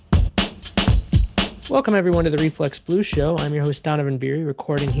Welcome, everyone, to the Reflex Blues Show. I'm your host, Donovan Beery,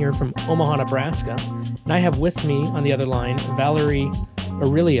 recording here from Omaha, Nebraska. And I have with me on the other line, Valerie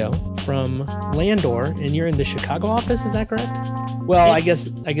Aurilio from Landor, and you're in the Chicago office, is that correct? Well, I guess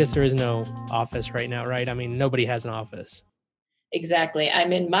there is no office right now, right? I mean, nobody has an office. Exactly.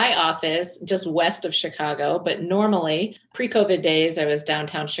 I'm in my office just west of Chicago, but normally pre-COVID days, I was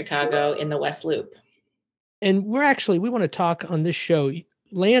downtown Chicago in the West Loop. And we want to talk on this show.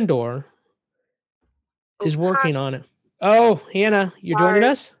 Landor is working on it. Oh, Hannah, you're joining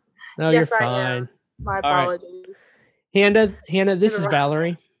us? No, yes, you're fine. My apologies. Hannah, this is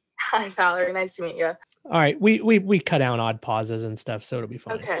Valerie. Hi, Valerie. Nice to meet you. All right. We cut down odd pauses and stuff, so it'll be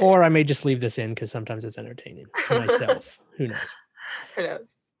fine. Okay. Or I may just leave this in because sometimes it's entertaining to myself. Who knows? Who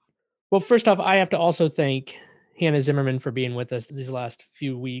knows? Well, first off, I have to also thank Hannah Zimmerman for being with us these last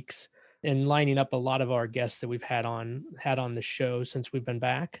few weeks and lining up a lot of our guests that we've had on the show since we've been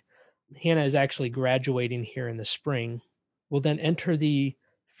back. Hannah is actually graduating here in the spring. Will then enter the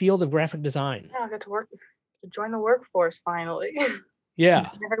field of graphic design. Yeah, I got to join the workforce finally. Yeah.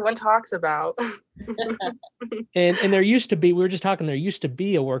 Everyone talks about. and there used to be, we were just talking, there used to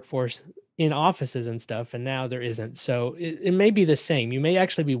be a workforce in offices and stuff, and now there isn't. So it may be the same. You may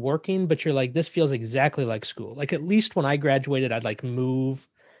actually be working, but you're like, this feels exactly like school. Like, at least when I graduated, I'd like move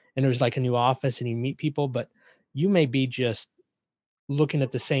and there was like a new office and you meet people, but you may be just looking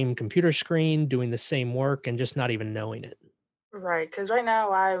at the same computer screen, doing the same work and just not even knowing it. Right. Because right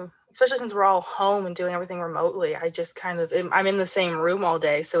now especially since we're all home and doing everything remotely, I just I'm in the same room all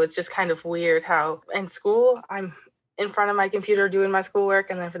day. So it's just kind of weird how in school, I'm in front of my computer doing my schoolwork.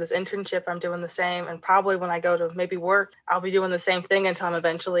 And then for this internship, I'm doing the same. And probably when I go to maybe work, I'll be doing the same thing until I'm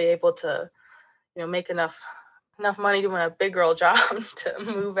eventually able to, make enough money doing a big girl job to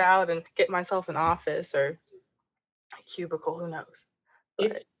move out and get myself an office or a cubicle, who knows.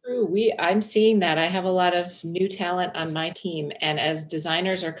 It's true. I'm seeing that. I have a lot of new talent on my team. And as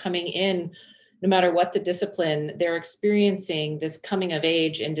designers are coming in, no matter what the discipline, they're experiencing this coming of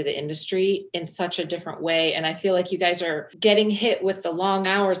age into the industry in such a different way. And I feel like you guys are getting hit with the long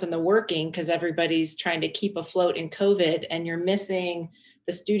hours and the working because everybody's trying to keep afloat in COVID, and you're missing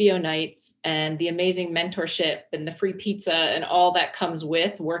the studio nights and the amazing mentorship and the free pizza and all that comes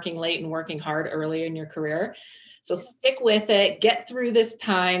with working late and working hard early in your career. So stick with it, get through this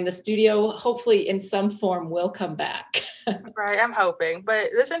time. The studio, hopefully in some form, will come back. Right, I'm hoping. But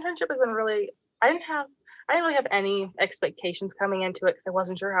this internship has been really, I didn't really have any expectations coming into it because I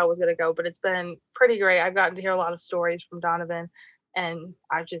wasn't sure how it was going to go, but it's been pretty great. I've gotten to hear a lot of stories from Donovan, and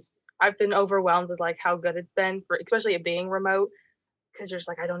I've been overwhelmed with like how good it's been, especially it being remote, because you're just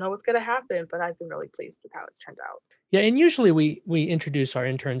like, I don't know what's going to happen, but I've been really pleased with how it's turned out. Yeah, and usually we introduce our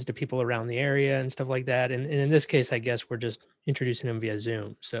interns to people around the area and stuff like that. And in this case, I guess we're just introducing them via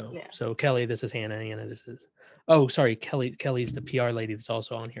Zoom. So yeah. So Kelly, this is Hannah. Hannah, this is Kelly's the PR lady that's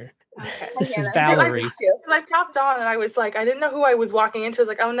also on here. Okay. This is Valerie. I popped on and I was like, I didn't know who I was walking into. I was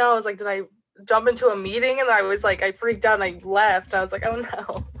like, oh no. I was like, did I jump into a meeting? And I was like, I freaked out and I left. I was like, oh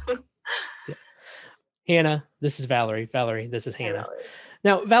no. Yeah. Hannah, this is Valerie. Valerie, this is Hannah. Valerie.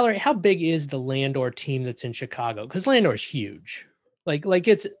 Now, Valerie, how big is the Landor team that's in Chicago? Because Landor is huge. Like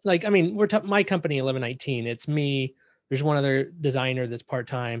it's like, I mean, my company 1119. It's me. There's one other designer that's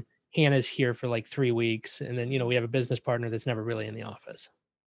part-time. Hannah's here for like 3 weeks, and then we have a business partner that's never really in the office.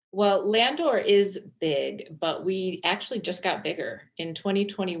 Well, Landor is big, but we actually just got bigger in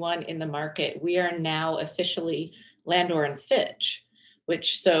 2021 in the market. We are now officially Landor and Fitch.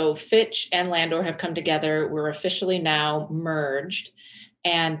 So Fitch and Landor have come together. We're officially now merged.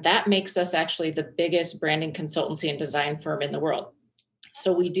 And that makes us actually the biggest branding consultancy and design firm in the world.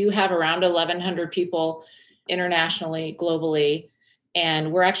 So we do have around 1,100 people internationally, globally.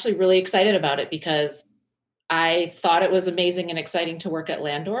 And we're actually really excited about it because I thought it was amazing and exciting to work at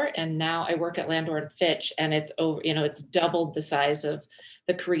Landor. And now I work at Landor and Fitch, and it's over, it's doubled the size of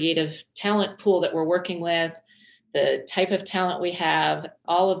the creative talent pool that we're working with, the type of talent we have,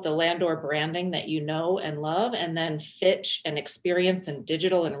 all of the Landor branding that you know and love, and then Fitch and experience and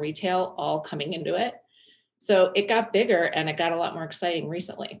digital and retail all coming into it. So it got bigger and it got a lot more exciting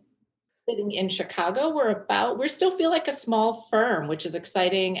recently. Sitting in Chicago, we still feel like a small firm, which is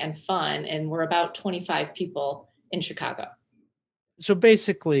exciting and fun. And we're about 25 people in Chicago. So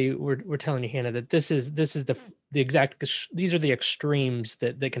basically we're telling you, Hannah, that this is the exact, these are the extremes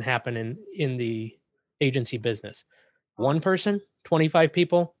that can happen in the agency business. One person, 25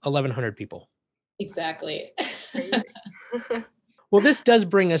 people, 1,100 people. Exactly. Well, this does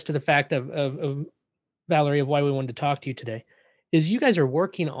bring us to the fact of Valerie, of why we wanted to talk to you today, is you guys are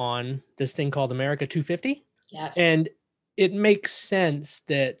working on this thing called America 250. Yes. And it makes sense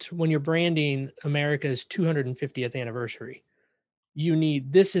that when you're branding America's 250th anniversary,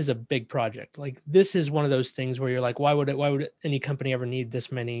 this is a big project. Like this is one of those things where you're like, why would any company ever need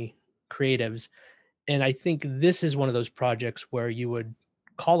this many creatives? And I think this is one of those projects where you would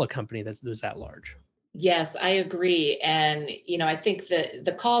call a company that's that large. Yes, I agree. And, I think that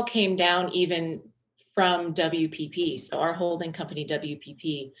the call came down even from WPP. So our holding company,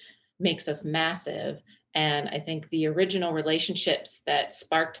 WPP, makes us massive. And I think the original relationships that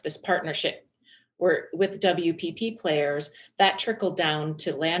sparked this partnership were with WPP players that trickled down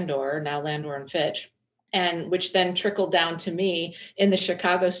to Landor, now Landor and Fitch, and which then trickled down to me in the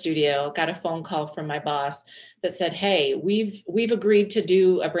Chicago studio. Got a phone call from my boss that said, "Hey, we've agreed to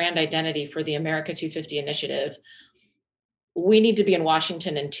do a brand identity for the America 250 initiative. We need to be in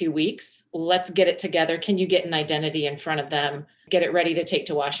Washington in 2 weeks. Let's get it together. Can you get an identity in front of them? Get it ready to take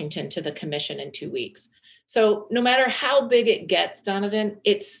to Washington to the commission in 2 weeks." So no matter how big it gets, Donovan,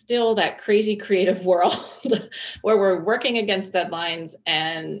 it's still that crazy creative world where we're working against deadlines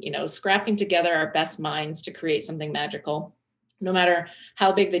and, scrapping together our best minds to create something magical. No matter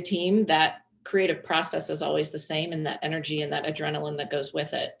how big the team, that creative process is always the same, and that energy and that adrenaline that goes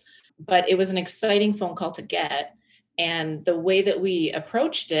with it. But it was an exciting phone call to get. And the way that we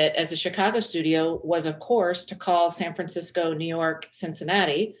approached it as a Chicago studio was, of course, to call San Francisco, New York,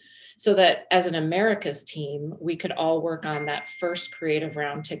 Cincinnati, so that as an Americas team, we could all work on that first creative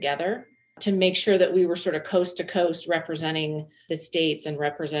round together to make sure that we were sort of coast to coast representing the states and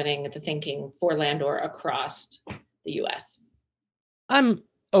representing the thinking for Landor across the US. I'm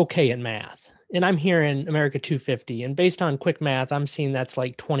okay at math, and I'm here in America 250, and based on quick math, I'm seeing that's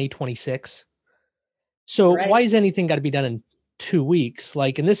like 2026. So Right. why is anything got to be done in 2 weeks?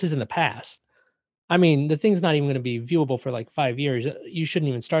 Like, and this is in the past. I mean, the thing's not even going to be viewable for like 5 years. You shouldn't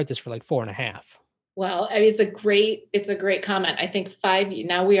even start this for like four and a half. Well, I mean, it's a great comment. I think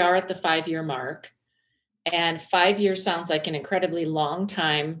now we are at the 5-year mark, and 5 years sounds like an incredibly long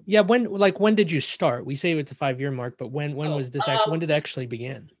time. Yeah, when did you start? We say it's the 5-year mark, but when Oh, was this actually when did it actually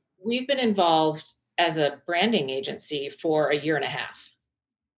begin? we've been involved as a branding agency for a year and a half.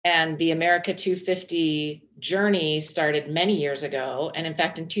 And the America 250 journey started many years ago. And in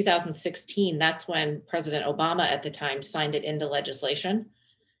fact, in 2016, that's when President Obama at the time signed it into legislation.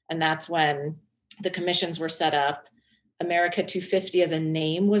 And that's when the commissions were set up. America 250 as a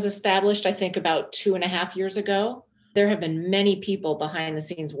name was established, I think, about 2.5 years ago. There have been many people behind the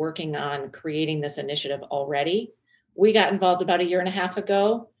scenes working on creating this initiative already. We got involved about a year and a half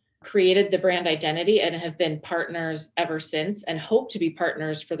ago, created the brand identity, and have been partners ever since, and hope to be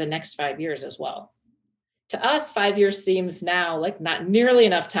partners for the next 5 years as well. To us, 5 years seems now like not nearly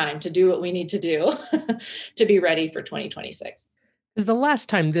enough time to do what we need to do to be ready for 2026. Because the last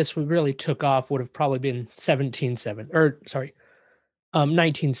time this really took off would have probably been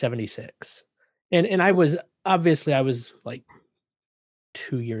 1976. And I was like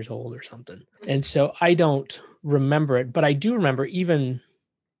 2 years old or something. And so I don't remember it, but I do remember even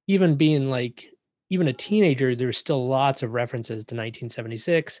being like even a teenager, there's still lots of references to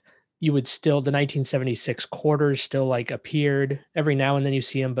 1976. The 1976 quarters still like appeared every now and then you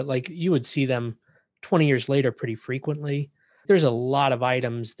see them, but like you would see them 20 years later pretty frequently. There's a lot of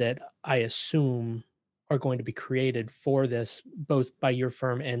items that I assume are going to be created for this, both by your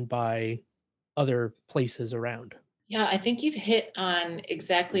firm and by other places around. Yeah, I think you've hit on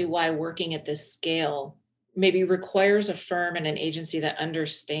exactly why working at this scale maybe requires a firm and an agency that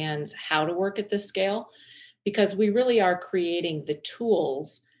understands how to work at this scale, because we really are creating the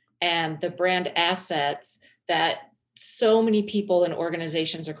tools and the brand assets that so many people and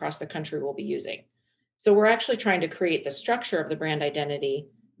organizations across the country will be using. So we're actually trying to create the structure of the brand identity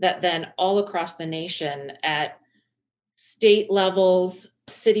that then all across the nation at state levels,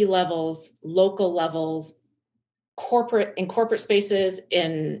 city levels, local levels, corporate spaces,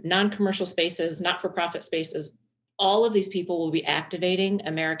 in non-commercial spaces, not-for-profit spaces, all of these people will be activating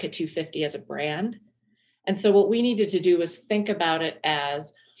America 250 as a brand. And so what we needed to do was think about it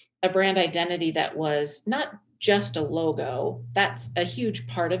as a brand identity that was not just a logo. That's a huge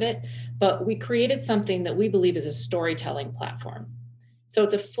part of it, but we created something that we believe is a storytelling platform. So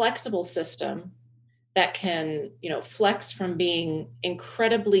it's a flexible system that can, flex from being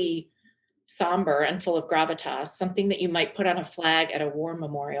incredibly somber and full of gravitas, something that you might put on a flag at a war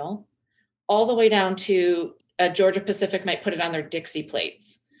memorial, all the way down to Georgia Pacific might put it on their Dixie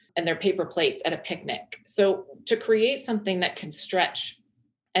plates and their paper plates at a picnic. So to create something that can stretch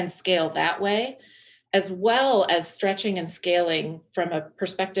and scale that way, as well as stretching and scaling from a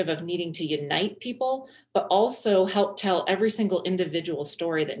perspective of needing to unite people, but also help tell every single individual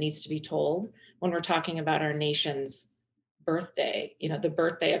story that needs to be told when we're talking about our nation's birthday, the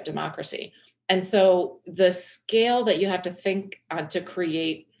birthday of democracy. And so the scale that you have to think on to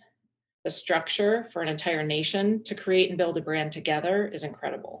create the structure for an entire nation, to create and build a brand together, is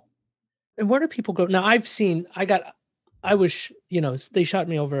incredible. And where do people go? Now they shot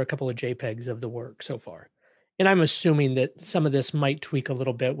me over a couple of JPEGs of the work so far. And I'm assuming that some of this might tweak a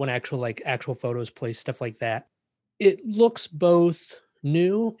little bit when actual photos place, stuff like that. It looks both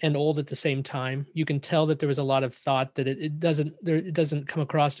new and old at the same time. You can tell that there was a lot of thought that it doesn't come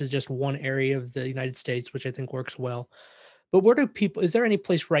across as just one area of the United States, which I think works well. But is there any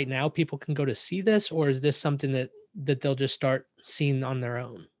place right now people can go to see this, or is this something that they'll just start seeing on their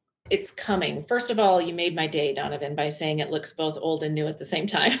own? It's coming. First of all, you made my day, Donovan, by saying it looks both old and new at the same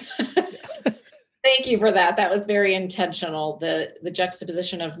time. Thank you for that. That was very intentional. The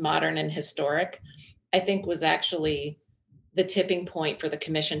juxtaposition of modern and historic, I think, was actually the tipping point for the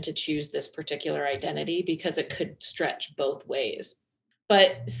commission to choose this particular identity, because it could stretch both ways.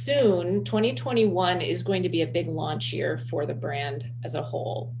 But soon, 2021 is going to be a big launch year for the brand as a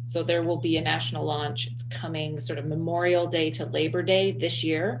whole. So there will be a national launch. It's coming sort of Memorial Day to Labor Day this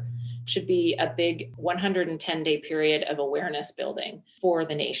year. Should be a big 110-day period of awareness building for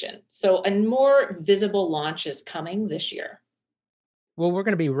the nation. So a more visible launch is coming this year. Well, we're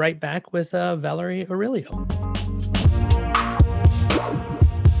going to be right back with Valerie Aurilio.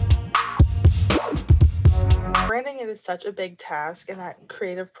 Branding it is such a big task, and that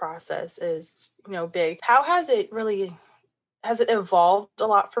creative process is, big. How has it evolved a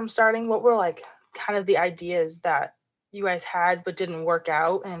lot from starting? What were like kind of the ideas that you guys had but didn't work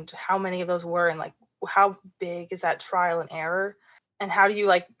out, and how many of those were, and like how big is that trial and error, and how do you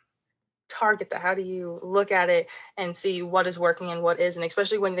like target that? How do you look at it and see what is working and what isn't,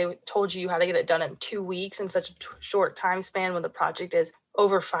 especially when they told you how to get it done in 2 weeks in such a short time span when the project is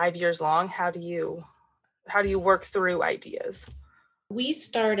over 5 years long? How do you work through ideas? We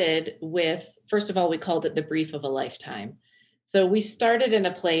started with, first of all, we called it the brief of a lifetime. So we started in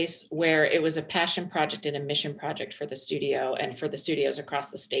a place where it was a passion project and a mission project for the studio and for the studios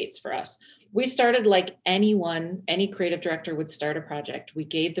across the states for us. We started like any creative director would start a project. We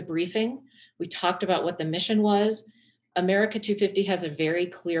gave the briefing. We talked about what the mission was. America 250 has a very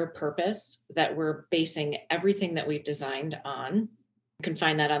clear purpose that we're basing everything that we've designed on. You can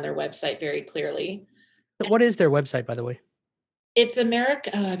find that on their website very clearly. What is their website, by the way? It's I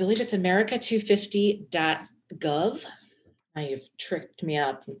believe it's america250.gov. Now you've tricked me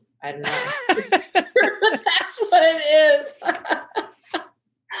up. I don't know. That's what it is.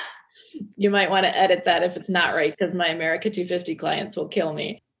 You might want to edit that if it's not right, because my America 250 clients will kill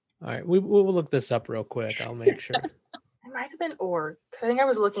me. All right, we'll look this up real quick. I'll make sure. It might have been org, because I think I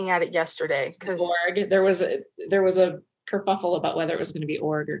was looking at it yesterday. Org. There was a kerfuffle about whether it was going to be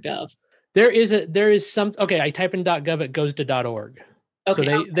org or gov. There is some. Okay, I type in .gov, it goes to .org. Okay.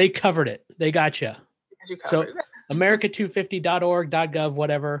 So they covered it. They got you. So America250.org, .gov,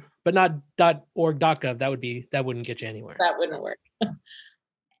 whatever, but not .org, .gov. That wouldn't get you anywhere. That wouldn't work.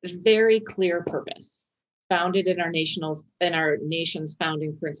 Very clear purpose, founded in our nation's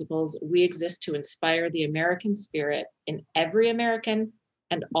founding principles. We exist to inspire the American spirit in every American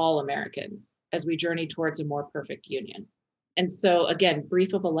and all Americans as we journey towards a more perfect union. And so again,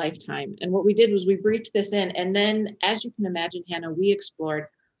 brief of a lifetime. And what we did was we briefed this in, and then, as you can imagine, Hannah, we explored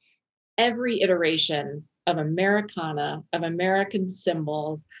every iteration of Americana, of American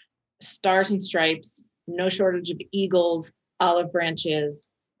symbols, stars and stripes, no shortage of eagles, olive branches,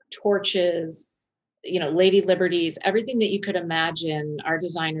 torches, Lady Liberties, everything that you could imagine. Our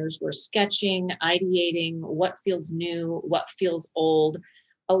designers were sketching, ideating what feels new, what feels old.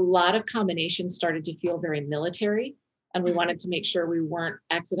 A lot of combinations started to feel very military. And we wanted to make sure we weren't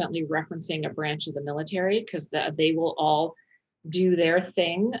accidentally referencing a branch of the military, because they will all do their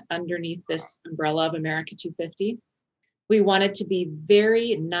thing underneath this umbrella of America 250. We wanted to be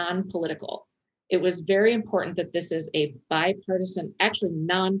very non-political. It was very important that this is a bipartisan, actually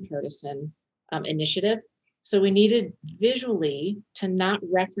nonpartisan initiative. So we needed visually to not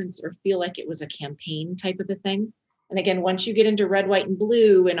reference or feel like it was a campaign type of a thing. And again, once you get into red, white, and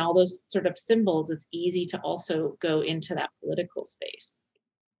blue and all those sort of symbols, it's easy to also go into that political space.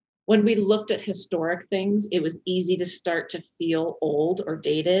 When we looked at historic things, it was easy to start to feel old or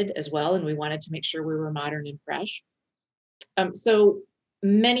dated as well. And we wanted to make sure we were modern and fresh. So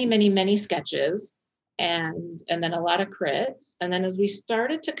many sketches and then a lot of crits. And then as we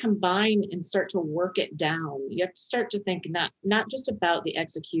started to combine and start to work it down, you have to start to think not just about the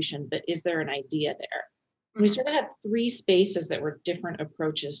execution, but is there an idea there? We sort of had 3 spaces that were different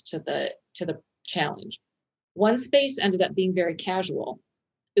approaches to the challenge. One space ended up being very casual.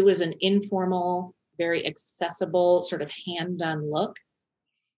 It was an informal very accessible, sort of hand-done look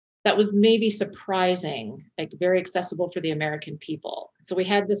that was maybe surprising, like very accessible for the American people. So we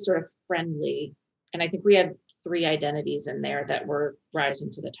had this sort of friendly, and I think we had 3 identities in there that were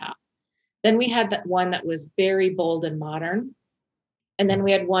rising to the top. Then we had that one that was very bold and modern. And then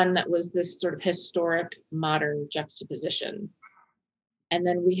we had one that was this sort of historic modern juxtaposition. And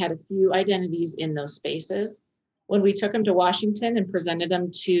then we had a few identities in those spaces. When we took them to Washington and presented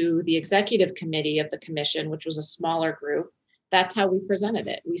them to the executive committee of the commission, which was a smaller group, that's how we presented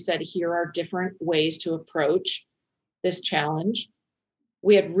it. We said, here are different ways to approach this challenge.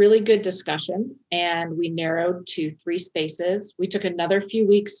 We had really good discussion and we narrowed to 3 spaces. We took another few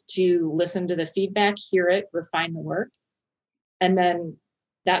weeks to listen to the feedback, hear it, refine the work. And then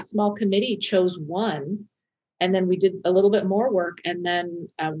that small committee chose one. And then we did a little bit more work. And then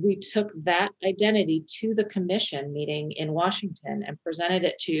we took that identity to the commission meeting in Washington and presented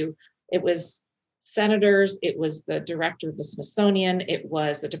it to, it was senators, it was the director of the Smithsonian, it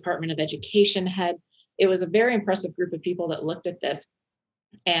was the Department of Education head. It was a very impressive group of people that looked at this.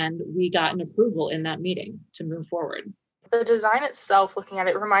 And we got an approval in that meeting to move forward. The design itself, looking at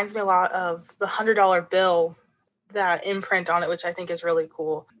it, reminds me a lot of the $100 bill, that imprint on it, which I think is really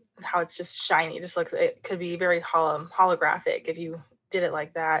cool. How it's just shiny. It just looks, it could be very holographic if you did it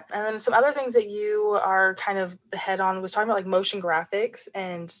like that. And then some other things that you are kind of the head on was talking about like motion graphics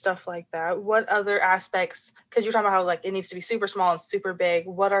and stuff like that. What other aspects, because you're talking about how like it needs to be super small and super big.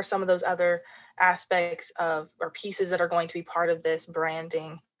 What are some of those other aspects of or pieces that are going to be part of this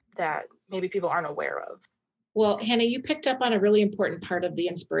branding that maybe people aren't aware of? Well, Hannah, you picked up on a really important part of the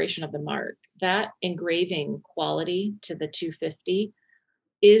inspiration of the mark. That engraving quality to the 250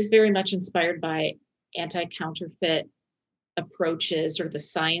 is very much inspired by anti-counterfeit approaches, or the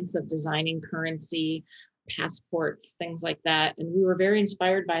science of designing currency, passports, things like that. And we were very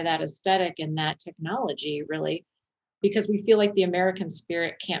inspired by that aesthetic and that technology, really, because we feel like the American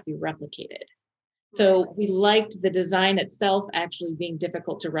spirit can't be replicated. So we liked the design itself actually being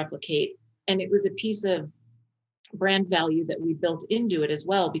difficult to replicate. And it was a piece of brand value that we built into it as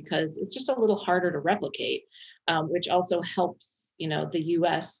well, because it's just a little harder to replicate, which also helps, the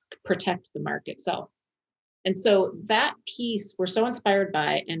US protect the mark itself. And so that piece we're so inspired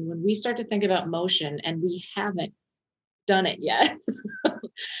by. And when we start to think about motion, and we haven't done it yet,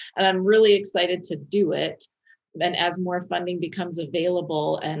 and I'm really excited to do it. And as more funding becomes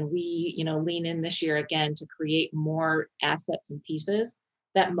available and we, lean in this year again to create more assets and pieces,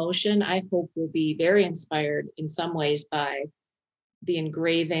 that motion, I hope, will be very inspired in some ways by the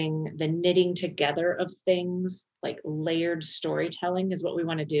engraving, the knitting together of things, like layered storytelling is what we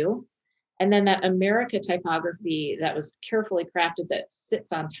want to do. And then that America typography that was carefully crafted that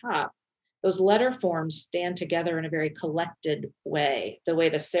sits on top, those letter forms stand together in a very collected way, the way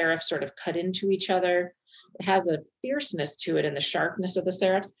the serifs sort of cut into each other. It has a fierceness to it and the sharpness of the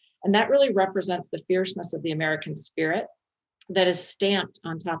serifs. And that really represents the fierceness of the American spirit that is stamped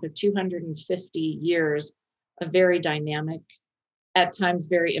on top of 250 years of very dynamic, at times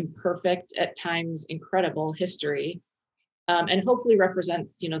very imperfect, at times incredible history, and hopefully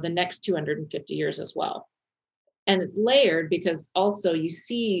represents, the next 250 years as well. And it's layered because also you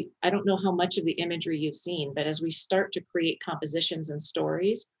see, I don't know how much of the imagery you've seen, but as we start to create compositions and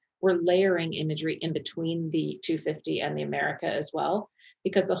stories, we're layering imagery in between the 250 and the America as well,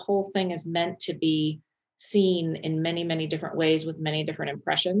 because the whole thing is meant to be seen in many, many different ways with many different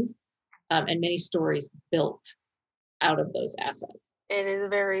impressions, and many stories built out of those assets. It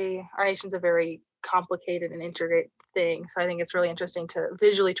is our nation's a very complicated and intricate thing. So I think it's really interesting to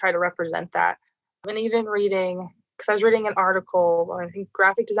visually try to represent that. And even reading, because I was reading an article, I think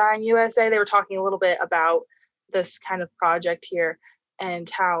Graphic Design USA, they were talking a little bit about this kind of project here and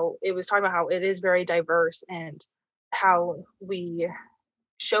how it was talking about how it is very diverse and how we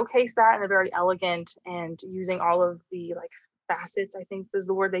showcase that in a very elegant and using all of the like facets, I think is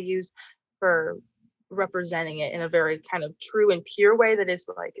the word they used for representing it in a very kind of true and pure way that is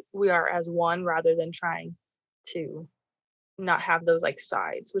like we are as one rather than trying to not have those like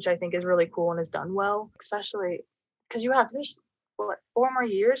sides, which I think is really cool and is done well, especially because there's what 4 more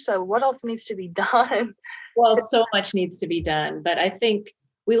years. So what else needs to be done? Well, so much needs to be done, but I think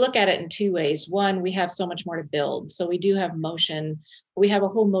we look at it in 2 ways. One, we have so much more to build. So we do have motion. We have a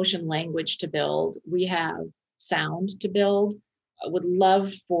whole motion language to build. We have sound to build. I would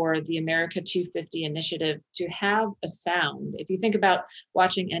love for the America 250 initiative to have a sound. If you think about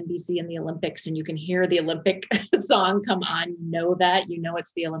watching NBC in the Olympics and you can hear the Olympic song come on, you know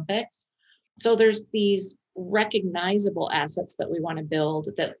it's the Olympics. So there's these recognizable assets that we want to build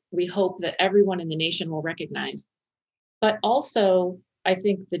that we hope that everyone in the nation will recognize. But also I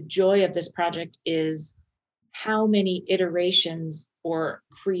think the joy of this project is how many iterations or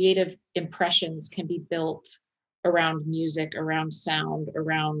creative impressions can be built around music, around sound,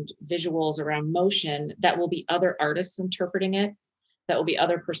 around visuals, around motion that will be other artists interpreting it, that will be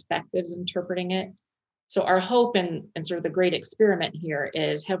other perspectives interpreting it. So our hope and sort of the great experiment here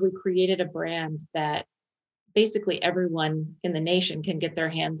is, have we created a brand that basically everyone in the nation can get their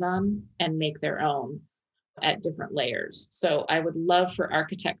hands on and make their own at different layers. So I would love for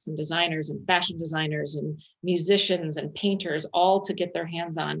architects and designers and fashion designers and musicians and painters all to get their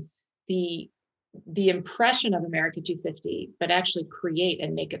hands on the the impression of America 250, but actually create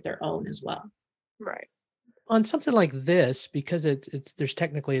and make it their own as well. Right. On something like this, because it's there's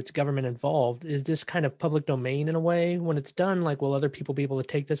technically it's government involved, is this kind of public domain in a way when it's done? Like, will other people be able to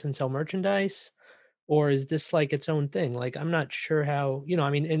take this and sell merchandise? Or is this like its own thing? Like, I'm not sure how, I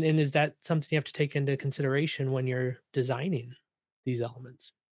mean, and is that something you have to take into consideration when you're designing these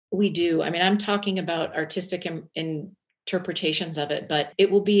elements? We do. I mean, I'm talking about artistic interpretations of it, but it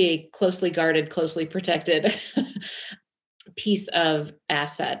will be a closely guarded, closely protected piece of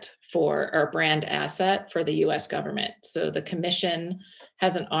asset for our brand asset for the US government. So the commission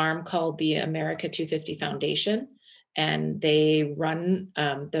has an arm called the America 250 Foundation, and they run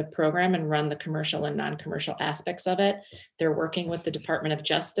the program and run the commercial and non-commercial aspects of it. They're working with the Department of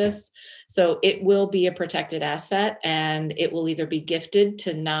Justice. So it will be a protected asset, and it will either be gifted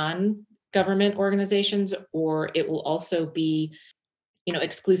to non-government organizations, or it will also be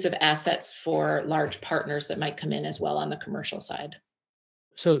exclusive assets for large partners that might come in as well on the commercial side.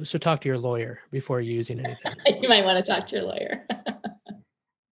 So talk to your lawyer before using anything. You might want to talk to your lawyer.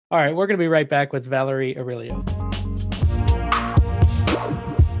 All right, we're going to be right back with Valerie Aurilio.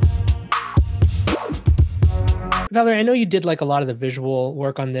 Valerie, I know you did like a lot of the visual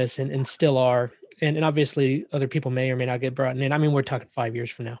work on this and still are. And obviously other people may or may not get brought in. I mean, we're talking 5 years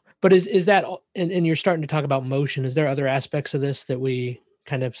from now. But is that and you're starting to talk about motion. Is there other aspects of this that we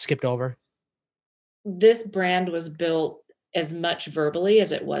kind of skipped over? This brand was built as much verbally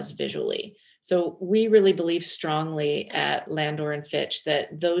as it was visually. So we really believe strongly at Landor and Fitch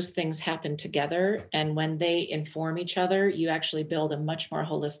that those things happen together. And when they inform each other, you actually build a much more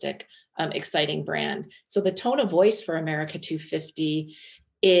holistic, exciting brand. So the tone of voice for America 250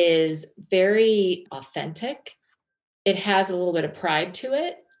 is very authentic. It has a little bit of pride to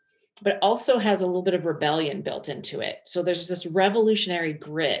it, but also has a little bit of rebellion built into it. So there's this revolutionary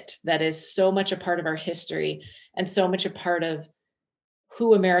grit that is so much a part of our history and so much a part of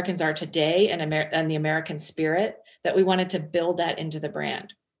who Americans are today and the American spirit, that we wanted to build that into the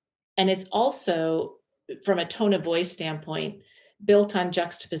brand. And it's also, from a tone of voice standpoint, built on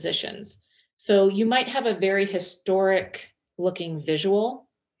juxtapositions. So you might have a very historic looking visual,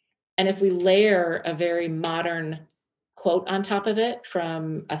 and if we layer a very modern quote on top of it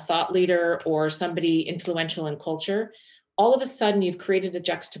from a thought leader or somebody influential in culture, all of a sudden you've created a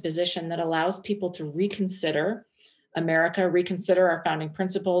juxtaposition that allows people to reconsider America, reconsider our founding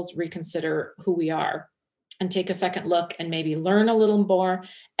principles, reconsider who we are, and take a second look and maybe learn a little more,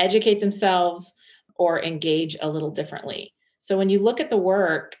 educate themselves, or engage a little differently. So when you look at the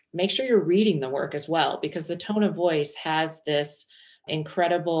work, make sure you're reading the work as well, because the tone of voice has this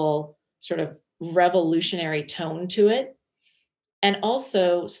incredible sort of revolutionary tone to it. And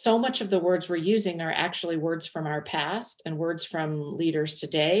also, so much of the words we're using are actually words from our past and words from leaders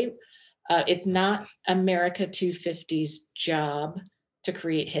today. It's not America 250's job to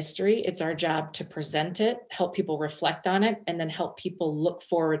create history. It's our job to present it, help people reflect on it, and then help people look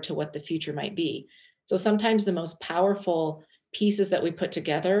forward to what the future might be. So sometimes the most powerful pieces that we put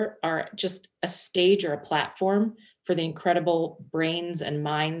together are just a stage or a platform for the incredible brains and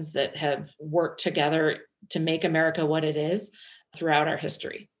minds that have worked together to make America what it is throughout our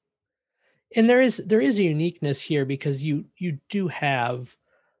history. And there is a uniqueness here because you do have,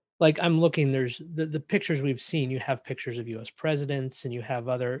 like, I'm looking, there's the pictures we've seen, you have pictures of US presidents and you have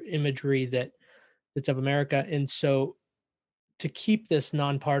other imagery that's of America. And so to keep this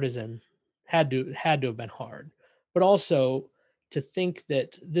nonpartisan had to have been hard. But also to think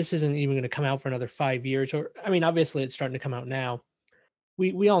that this isn't even going to come out for another 5 years, or I mean, obviously it's starting to come out now.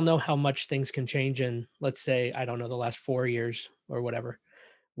 We all know how much things can change in, let's say, I don't know, the last 4 years or whatever,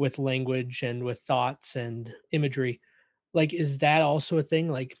 with language and with thoughts and imagery. Like, is that also a thing?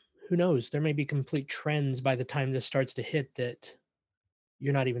 Like, who knows? There may be complete trends by the time this starts to hit that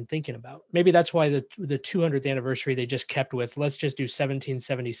you're not even thinking about. Maybe that's why the 200th anniversary they just kept with, let's just do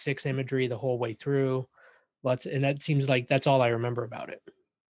 1776 imagery the whole way through. And that seems like that's all I remember about it.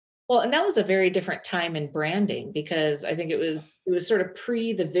 Well, and that was a very different time in branding, because I think it was sort of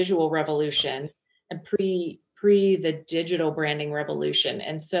pre the visual revolution and pre the digital branding revolution.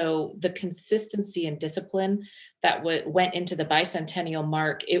 And so the consistency and discipline that went into the bicentennial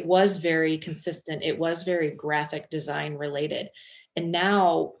mark, it was very consistent. It was very graphic design related. And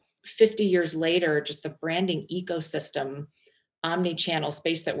now, 50 years later, just the branding ecosystem, omni-channel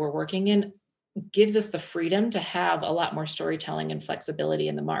space that we're working in gives us the freedom to have a lot more storytelling and flexibility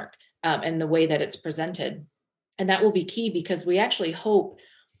in the mark, and the way that it's presented. And that will be key because we actually hope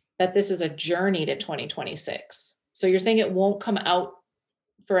that this is a journey to 2026. So you're saying it won't come out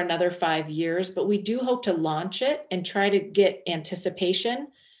for another 5 years, but we do hope to launch it and try to get anticipation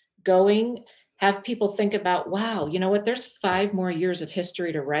going, have people think about, wow, you know what, there's 5 more years of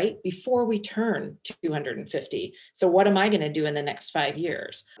history to write before we turn 250. So what am I going to do in the next 5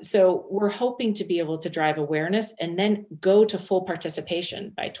 years? So we're hoping to be able to drive awareness and then go to full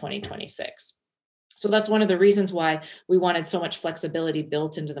participation by 2026. So that's one of the reasons why we wanted so much flexibility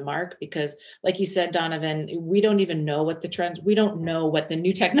built into the mark, because like you said, Donovan, we don't even know what the trends, we don't know what the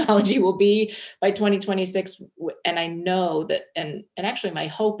new technology will be by 2026. And I know that, and actually my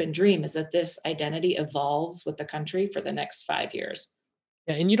hope and dream is that this identity evolves with the country for the next 5 years.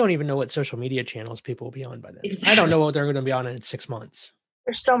 Yeah, and you don't even know what social media channels people will be on by then. Exactly. I don't know what they're going to be on in 6 months.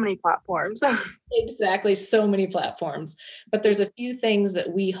 There's so many platforms. Exactly. So many platforms, but there's a few things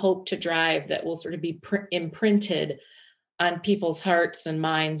that we hope to drive that will sort of be imprinted on people's hearts and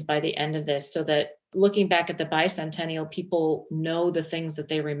minds by the end of this, so that looking back at the bicentennial, people know the things that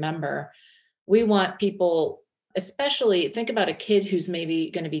they remember. We want people, especially think about a kid who's maybe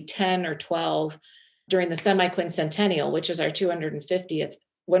going to be 10 or 12 during the semi-quincentennial, which is our 250th.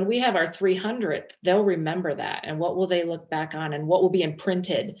 When we have our 300th, they'll remember that. And what will they look back on and what will be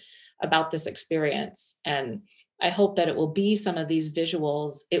imprinted about this experience? And I hope that it will be some of these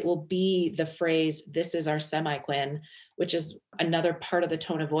visuals. It will be the phrase, "This is our semi-quin," which is another part of the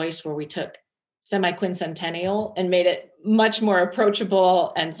tone of voice where we took semi-quincentennial and made it much more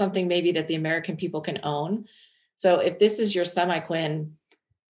approachable and something maybe that the American people can own. So if this is your semi-quin,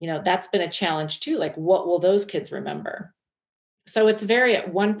 that's been a challenge too. Like, what will those kids remember? So it's very,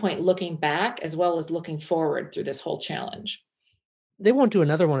 at one point, looking back as well as looking forward through this whole challenge. They won't do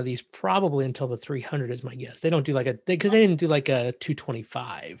another one of these probably until the 300 is my guess. They don't do because they didn't do like a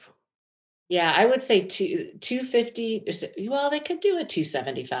 225. Yeah, I would say 250. Well, they could do a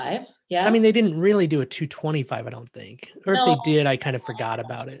 275. Yeah. I mean, they didn't really do a 225, I don't think. Or if they did, I kind of forgot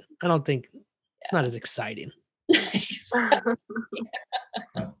about it. I don't think it's not as exciting.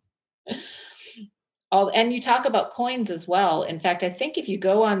 And you talk about coins as well. In fact, I think if you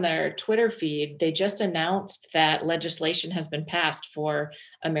go on their Twitter feed, they just announced that legislation has been passed for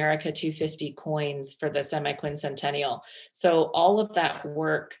America 250 coins for the semi-quincentennial. So all of that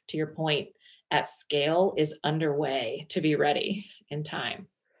work, to your point, at scale is underway to be ready in time.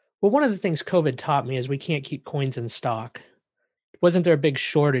 Well, one of the things COVID taught me is we can't keep coins in stock. Wasn't there a big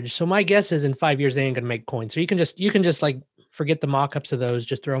shortage? So my guess is in 5 years they ain't gonna make coins. So you can just like forget the mock-ups of those,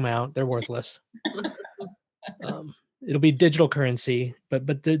 just throw them out. They're worthless. It'll be digital currency,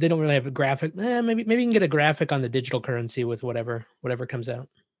 but they don't really have a graphic. Maybe you can get a graphic on the digital currency with whatever comes out.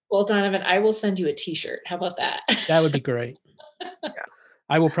 Well, Donovan, I will send you a T-shirt. How about that? That would be great. Yeah.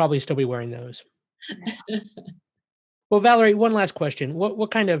 I will probably still be wearing those. Well, Valerie, one last question.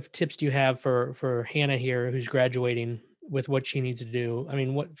 What kind of tips do you have for Hannah here who's graduating with what she needs to do? I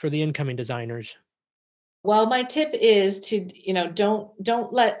mean, what for the incoming designers? Well, my tip is to,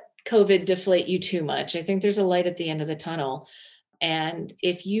 don't let COVID deflate you too much. I think there's a light at the end of the tunnel. And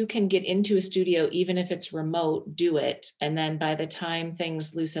if you can get into a studio, even if it's remote, do it. And then by the time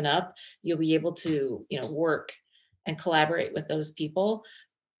things loosen up, you'll be able to, work and collaborate with those people.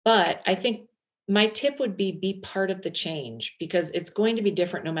 But I think my tip would be part of the change, because it's going to be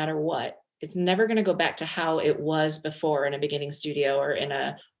different no matter what. It's never going to go back to how it was before in a beginning studio or in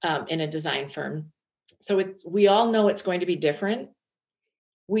a design firm. So we all know it's going to be different.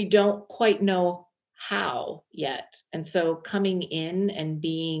 We don't quite know how yet. And so coming in and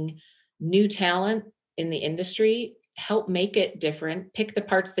being new talent in the industry, help make it different, pick the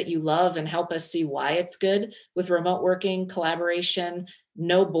parts that you love and help us see why it's good with remote working, collaboration,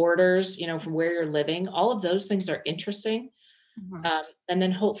 no borders, from where you're living. All of those things are interesting. Mhm. And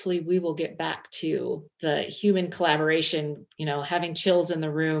then hopefully we will get back to the human collaboration, having chills in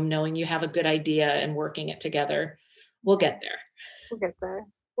the room, knowing you have a good idea and working it together. We'll get there. We'll get there.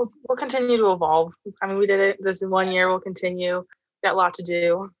 We'll continue to evolve. I mean, we did it this 1 year. We'll continue. Got a lot to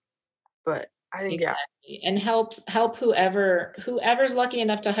do, but I think Exactly. And help whoever's lucky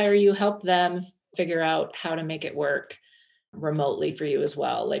enough to hire you, help them figure out how to make it work remotely for you as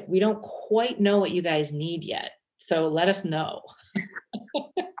well. Like, we don't quite know what you guys need yet. So let us know.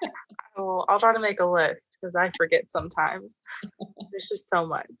 Well, I'll try to make a list because I forget sometimes. There's just so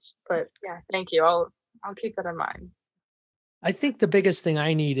much. But yeah, thank you. I'll keep that in mind. I think the biggest thing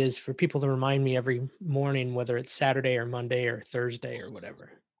I need is for people to remind me every morning, whether it's Saturday or Monday or Thursday or whatever.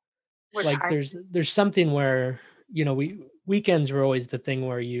 What Like time? there's something where, weekends were always the thing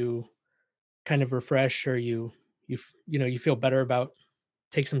where you kind of refresh, or you feel better about,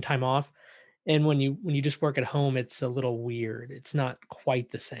 take some time off. And when you just work at home, it's a little weird. It's not quite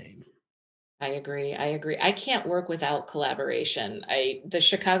the same. I agree. I agree. I can't work without collaboration. The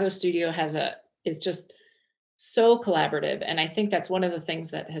Chicago studio is just so collaborative, and I think that's one of the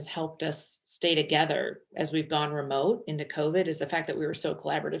things that has helped us stay together as we've gone remote into COVID, is the fact that we were so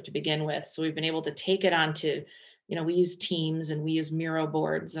collaborative to begin with. So we've been able to take it onto, we use Teams and we use Miro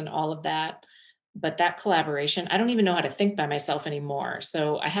boards and all of that. But that collaboration, I don't even know how to think by myself anymore.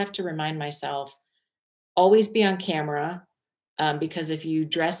 So I have to remind myself, always be on camera, because if you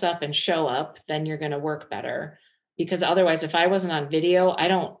dress up and show up, then you're going to work better. Because otherwise, if I wasn't on video,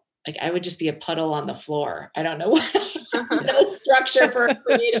 I would just be a puddle on the floor. I don't know what no structure for a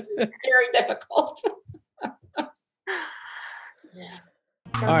creative is very difficult. Yeah.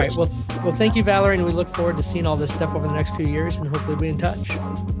 All right. Well, thank you, Valerie, and we look forward to seeing all this stuff over the next few years, and hopefully be in touch.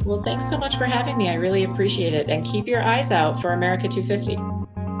 Well, thanks so much for having me. I really appreciate it. And keep your eyes out for America 250.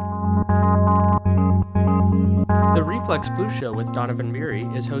 The Reflex Blues Show with Donovan Beery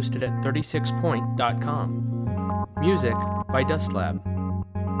is hosted at 36point.com. Music by Dust Lab.